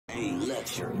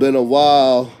Been a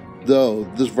while, though,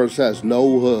 this verse has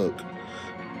no hook.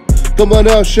 Come on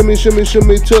now, shimmy, shimmy,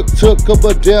 shimmy, took, come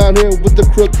on down here with the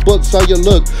crook books, how you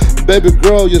look? Baby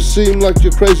girl, you seem like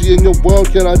you're crazy in your world,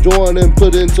 can I join and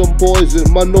put in some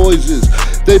poison? My noises,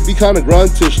 they be kinda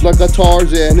gruntish like a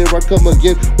Tarzan, here I come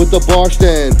again with the bar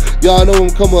stand. Y'all know I'm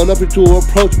coming up here to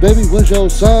approach, baby, what's your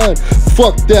sign?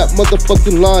 Fuck that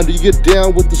motherfucking line, do you get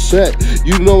down with the set?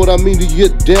 You know what I mean, do you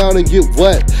get down and get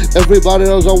wet? Everybody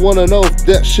knows I wanna know if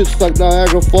that shit's like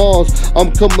Niagara Falls. I'm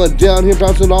coming down here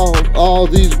bouncing all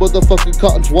these motherfucking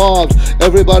cotton swabs.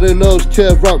 Everybody knows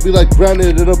KevRokk be like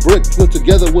granite and a brick put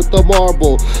together with the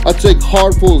marble. I take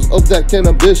hardfuls of that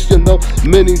cannabis, you know,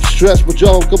 many stress, but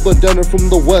yo, I'm coming down here from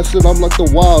the west and I'm like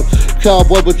the wild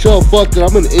cowboy, but yo, fuck it,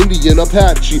 I'm an Indian,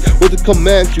 Apache, with the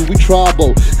Comanche, we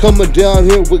tribal. Coming down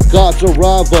here with God's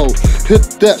arrival. Hit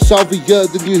that salvia,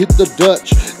 then you hit the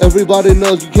Dutch. Everybody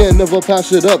knows you can't never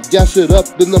pass it up, gas it up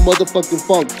in the motherfucking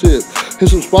funk tip. Hit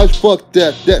some spice, fuck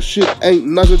that shit ain't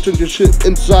nice. I turn your shit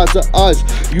inside the ice,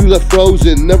 you left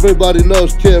frozen. Everybody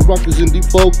knows KevRokk is in deep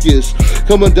focus.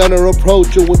 Coming down and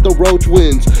approaching with the roach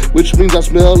winds, which means I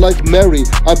smell like Mary.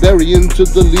 I bury into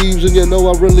the leaves, and you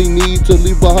know I really need to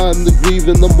leave behind the grieve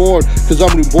in the morn, cause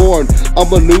I'm reborn.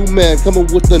 I'm a new man coming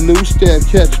with the newsstand.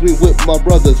 Catch me with my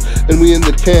brothers, and we in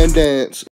the can dance.